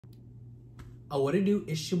Oh, what it do?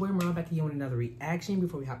 It's your boy Merle back again with another reaction.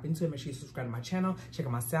 Before we hop into it, make sure you subscribe to my channel. Check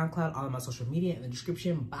out my SoundCloud, all of my social media in the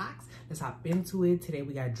description box. Let's hop into it. Today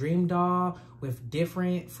we got DreamDoll with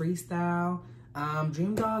Differentfreestyle.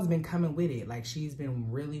 DreamDoll's been coming with it. Like, she's been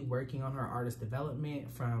really working on her artist development,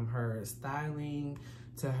 from her styling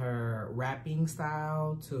to her rapping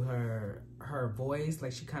style to her voice.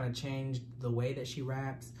 Like, she kind of changed the way that she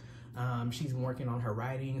raps. She's been working on her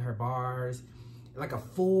writing, her bars, like a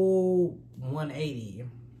full 180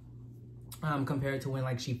 compared to when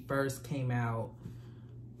like she first came out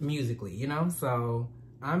musically, you know? So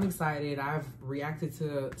I'm excited. I've reacted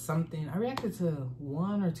to something. I reacted to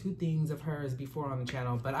 1 or 2 things of hers before on the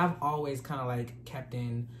channel, but I've always kind of like kept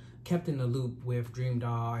in the loop with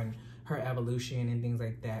DreamDoll and her evolution and things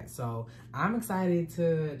like that. So I'm excited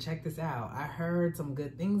to check this out. I heard some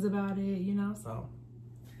good things about it, you know, so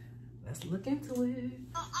let's look into it.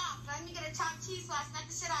 Let me get a chopped cheese so I smack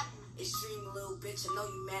the shit out of you. Extreme little bitch, I know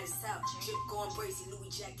you mad as hell. Drip going brazy, Louis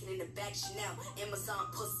jacket in the back, Chanel. Amazon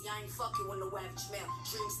pussy, I ain't fucking with no average male.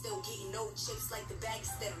 Dream still getting no chips like the bag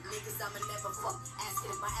still. Niggas I'ma never fuck,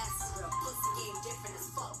 asking if my ass is real. Pussy game different as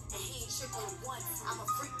fuck, and he ain't trick on you once. I'm a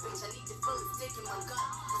freak bitch, I need to feel his dick in my gut.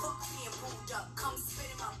 Fuck being moved up, come spit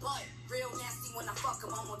in my butt. Real nasty when I fuck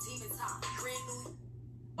him, I'm on demon time. Brand new.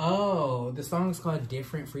 Oh, the song is called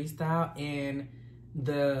Differentfreestyle, and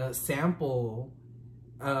the sample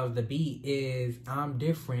of the beat is I'm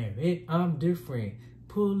different, I'm different.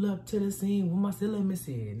 Pull up to the scene with my cylinder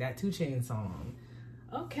missing. That 2 Chainz song.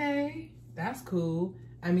 Okay, that's cool.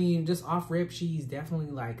 I mean, just off rip, she's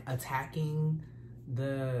definitely like attacking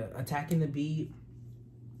the beat.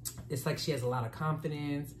 It's like she has a lot of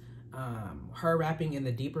confidence. Her rapping in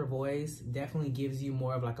the deeper voice definitely gives you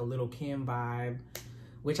more of like a Lil' Kim vibe,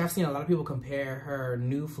 which I've seen a lot of people compare her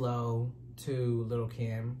new flow to Lil'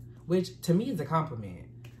 Kim, which to me is a compliment.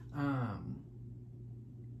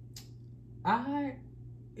 I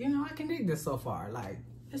can dig this so far. Like,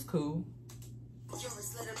 it's cool.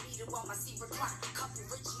 Yours, let him beat it while my seat recline. Couple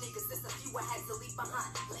rich niggas, there's a few I had to leave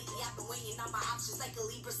behind. Lately I've been weighing on my options like a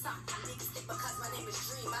Libra sign. Niggas think because my name is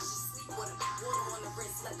Dream, I should sleep with him. Water on the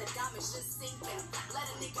wrist, let the diamonds just sink in him. Let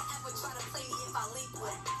a nigga ever try to play me if I link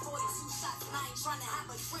with him. 42 shots and I ain't trying to have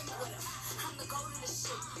a drink with him. I'm the goat of this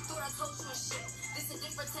shit, thought I told you and shit. This a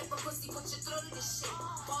different type of pussy, put your throat in this shit.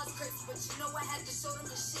 Bars crazy, but you know I had to show them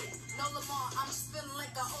this shit. No Lamar, I'm just feeling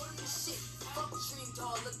like I owe them this shit. Fuck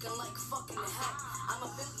DreamDoll, looking like fucking the hell. I'm a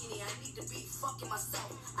billionaire, I need to be fucking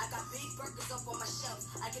myself. I got big burgers up on my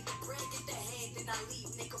shelves. I get the bread, get the head, then I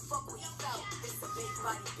leave. Nigga, fuck what you felt. It's a big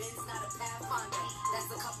body Benz, not a Pathfinder.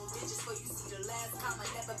 That's a couple digits for you see the last time. I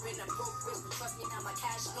never been a broke bitch, but trust me now my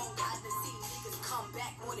cash long. Got to see niggas come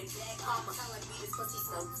back more than bad karma. Telling me this pussy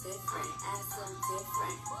so different, ass so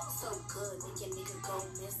different, so good, make your nigga go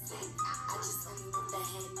missing. I just only with the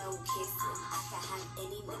head, no kissing. I can have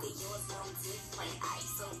any nigga, yours so different. I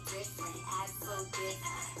so different, ass so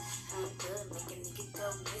different. I'm good, make a nigga go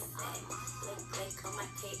missing. Lick on my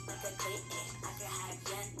tape like a clayton. I can have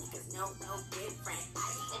young niggas, no different.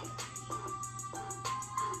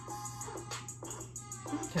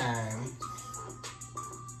 Okay.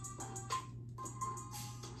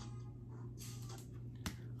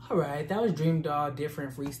 Alright, that was DreamDoll,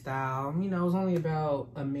 Differentfreestyle. You know, it was only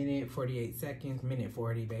about 1 minute 48 seconds,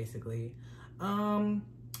 1:40 basically.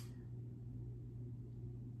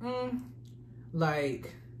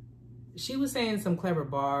 Like, she was saying some clever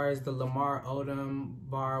bars. The Lamar Odom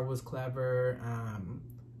bar was clever.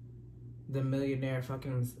 The millionaire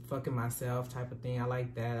fucking myself type of thing. I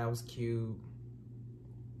like that. That was cute.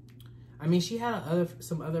 I mean, she had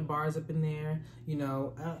some other bars up in there, you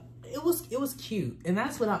know. It was cute, and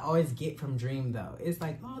that's what I always get from Dream though. It's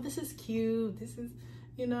like, oh, this is cute. This is,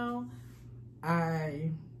 you know,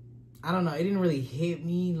 I don't know. It didn't really hit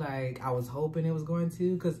me like I was hoping it was going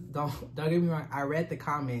to. Cause don't get me wrong. I read the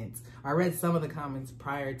comments. I read some of the comments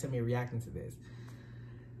prior to me reacting to this,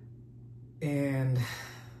 and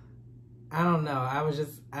I don't know. I was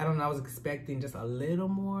expecting just a little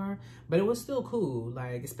more, but it was still cool.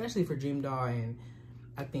 Like, especially for DreamDoll, and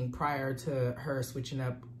I think prior to her switching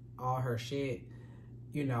up all her shit,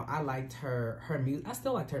 you know, I liked her music. I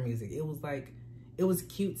still liked her music. It was like, it was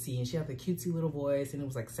cutesy, and she had the cutesy little voice, and it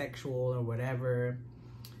was like sexual or whatever.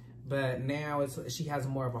 But now she has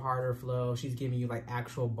more of a harder flow. She's giving you like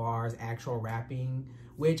actual bars, actual rapping,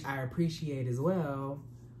 which I appreciate as well.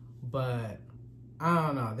 But I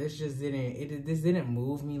don't know, this just didn't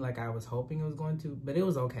move me like I was hoping it was going to, but it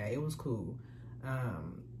was okay. It was cool.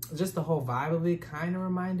 Just the whole vibe of it kind of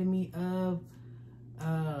reminded me of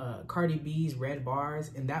Cardi B's Red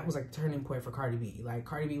Bars, and that was like the turning point for Cardi B. Like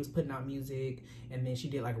Cardi B was putting out music, and then she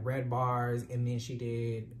did like Red Bars, and then she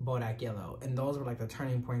did Bodak Yellow, and those were like the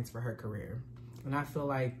turning points for her career. And I feel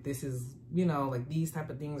like this is, you know, like these type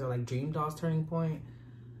of things are like DreamDoll's turning point.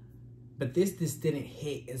 But this didn't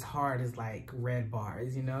hit as hard as like Red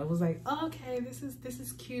Bars, you know? It was like, oh, okay, this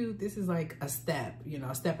is cute. This is like a step, you know,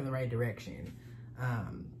 a step in the right direction.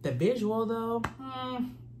 The visual though,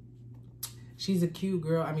 she's a cute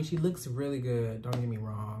girl. I mean, she looks really good, don't get me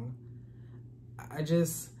wrong. I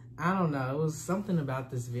don't know. It was something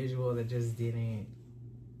about this visual that just didn't,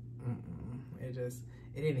 it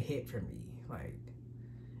didn't hit for me. Like,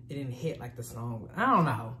 it didn't hit like the song. I don't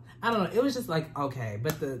know. It was just like, okay,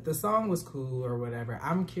 but the song was cool or whatever.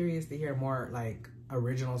 I'm curious to hear more like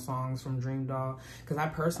original songs from DreamDoll, because I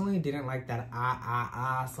personally didn't like that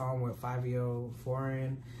song with Fabio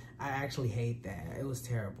Foreign. I actually hate that. It was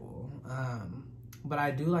terrible. But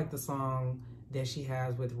I do like the song that she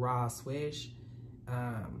has with Raw Swish,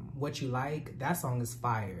 What You Like. That song is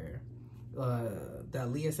fire. The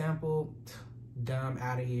Aaliyah sample, dumb,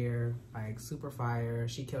 out of here, like super fire.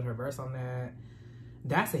 She killed her verse on that.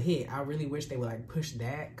 That's a hit. I really wish they would like push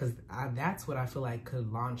that, because that's what I feel like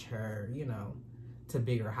could launch her, you know, to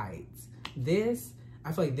bigger heights. This,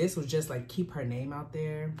 I feel like this was just like keep her name out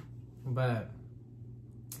there, but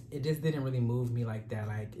it just didn't really move me like that.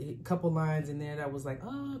 Like a couple lines in there that was like,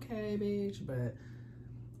 oh, okay, bitch. But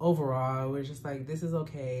overall, it was just like, this is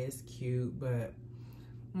okay, it's cute, but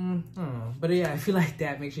I don't know. But yeah, if you like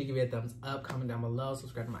that, make sure you give it a thumbs up, comment down below,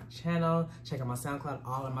 subscribe to my channel, check out my SoundCloud,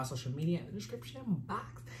 all of my social media in the description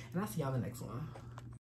box, and I'll see y'all in the next one.